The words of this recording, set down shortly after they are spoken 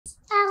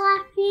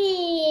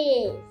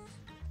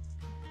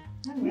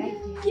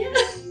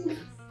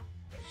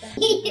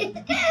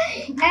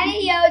And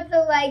he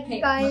also likes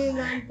going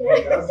on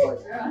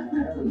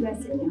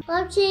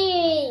love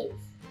cheese.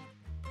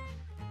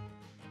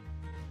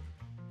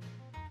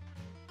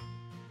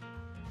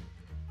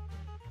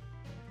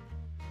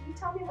 Can you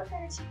tell me what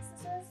kind of cheese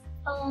this is?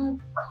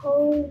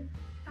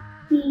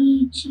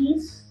 Colby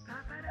cheese.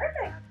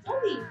 Perfect.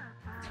 Colby.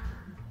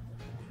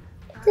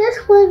 This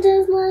one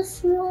does not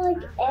smell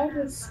like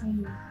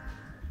anything.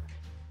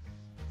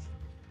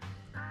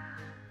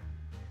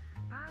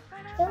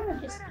 I'm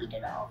gonna just eat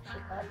it all if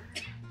you want.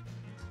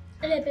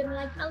 A little bit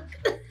like milk.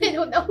 I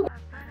don't know.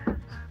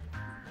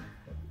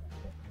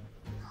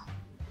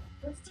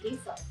 What's it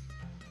taste like?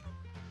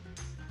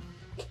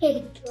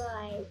 Tastes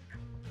like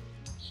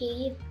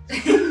cheese.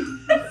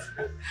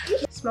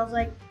 Smells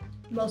like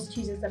most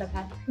cheeses that I've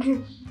had.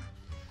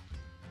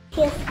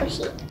 Feels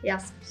squishy.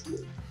 Yes.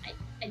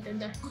 I don't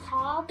know.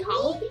 Colby?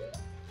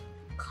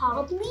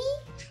 Colby?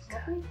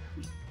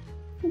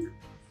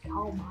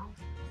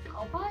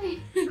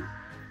 Colby?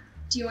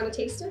 Do you want to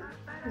taste it?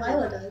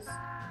 Lila does.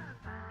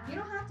 You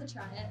don't have to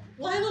try it.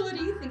 Lila, what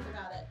do you think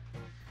about it?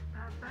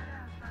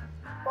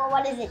 Well,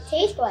 what does it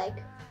taste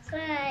like?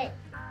 But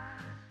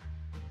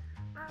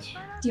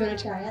Do you want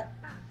to try it?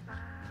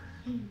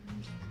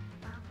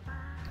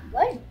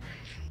 what?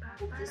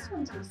 This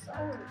one tastes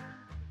like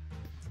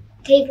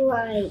Tastes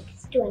like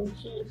string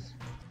cheese.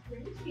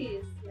 string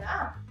cheese.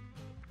 Yeah.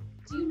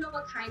 Do you know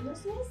what kind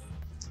this is?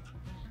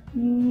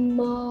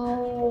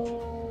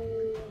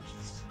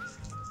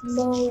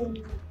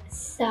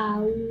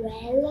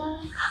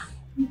 Mozzarella.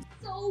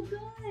 So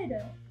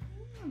good.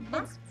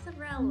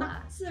 Mozzarella.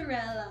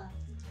 Mozzarella.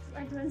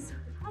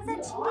 How's that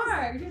cheese?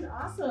 You're doing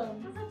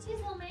awesome. How's that cheese,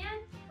 little man?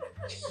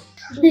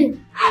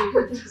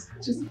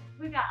 Just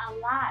We got a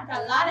lot.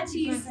 got a lot of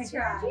cheese to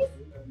try.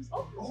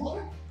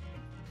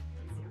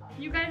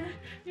 You guys.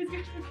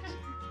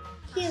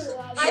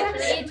 Mozzarella.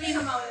 I'm eating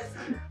most.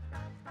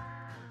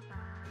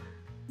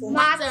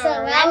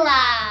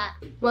 Mozzarella.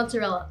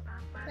 Mozzarella.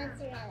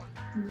 Mozzarella.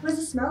 What does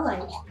it smell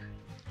like?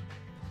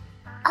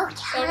 Oh,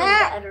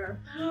 yeah.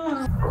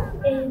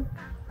 It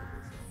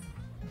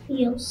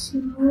feels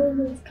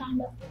smooth. It's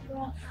kind of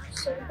rough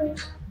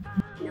surface.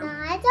 No,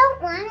 I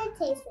don't want to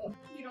taste it.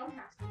 You don't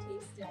have to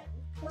taste it.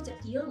 What's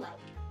it feel like?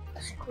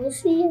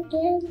 Squishy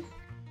again.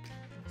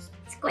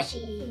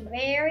 Squishy.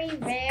 Very,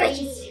 very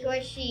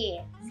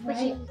squishy.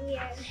 Squishy.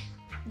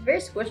 It's very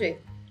squishy.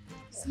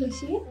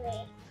 Squishy?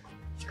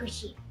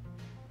 Squishy.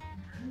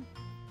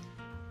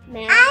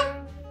 Man.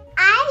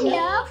 I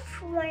love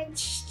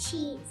French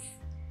cheese.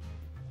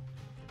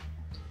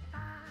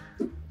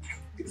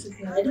 Is it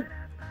good?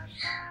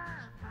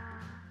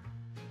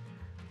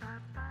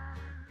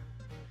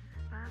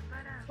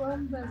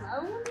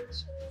 Provolone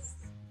cheese?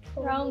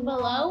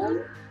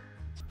 Provolone?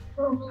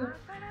 Provolone.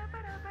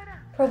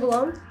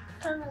 Provolone?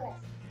 Provolone.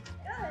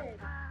 Good.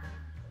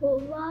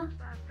 Provolone.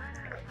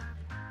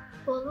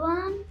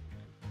 Provolone.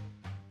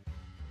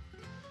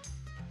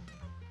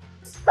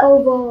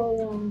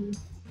 Provolone.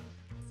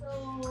 So,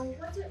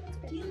 what's it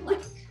feel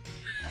like?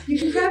 You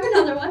can grab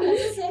another one.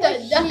 That's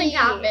okay. Nothing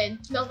happened.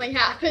 Nothing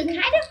happened. Kind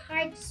of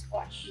hard to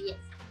squash. Yes.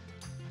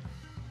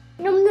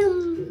 Num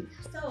num.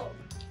 So,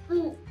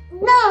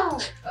 No.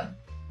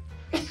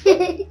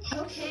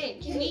 okay,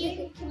 can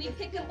we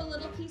pick up a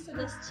little piece of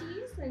this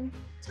cheese and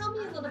tell me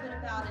a little bit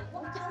about it?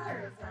 What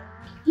color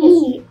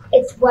is it?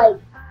 It's white.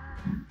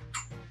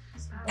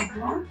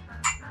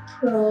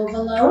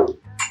 Provolone.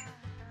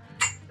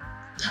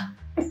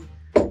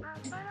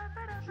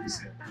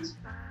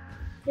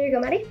 Here you go,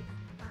 Maddie.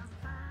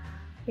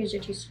 Here's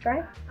your cheese to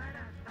try.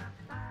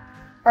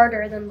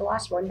 Harder than the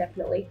last one,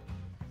 definitely.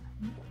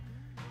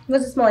 What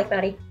does it smell like,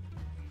 Maddie?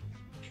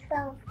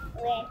 So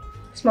weird.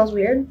 It smells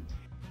weird.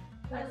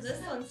 What does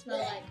this one smell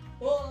like?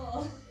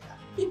 Whoa.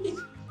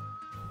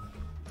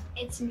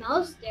 It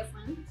smells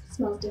different.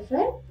 Smells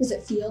different? Does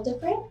it feel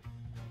different?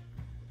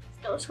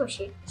 Still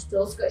squishy.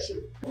 Still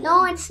squishy.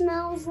 No, it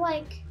smells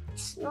like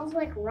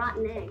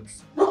rotten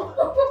eggs.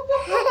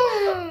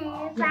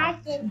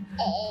 Rotten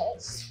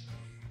eggs.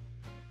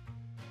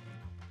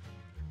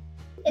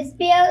 It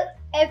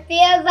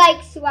feels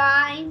like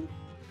slime.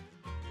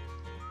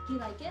 Do you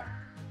like it?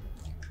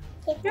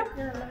 It's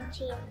normal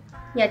cheese.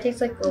 Yeah, it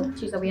tastes like the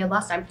cheese that we had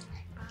last time,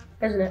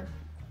 isn't it?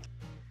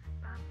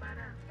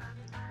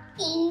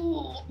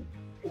 Oh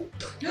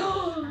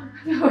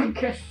my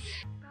god.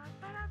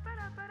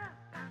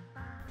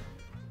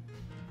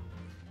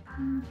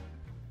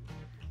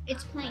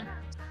 It's plain.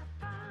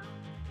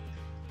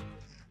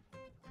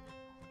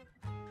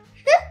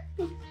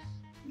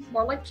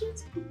 More like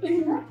cheese?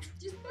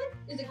 Just good?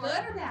 Is it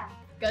good or bad?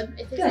 Good.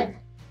 It tastes Good.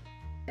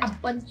 like a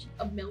bunch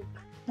of milk.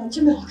 Bunch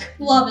of milk.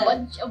 Love A it.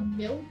 bunch of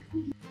milk.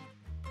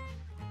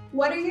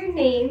 What are your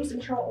names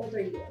and how old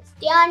are you?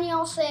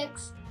 Daniel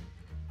 6.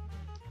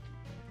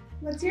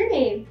 What's your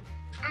name?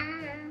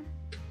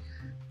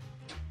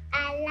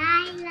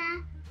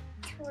 Alila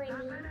 20.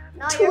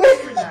 No, 20. you're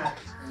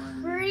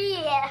 3.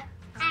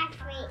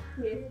 Actually,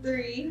 You're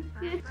 3.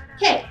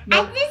 Okay.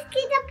 I just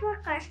get a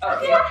burger.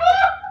 Okay.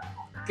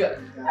 Good.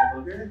 Got a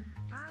booger?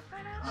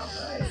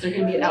 Is there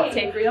gonna be an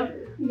outtake reel?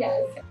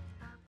 Yes.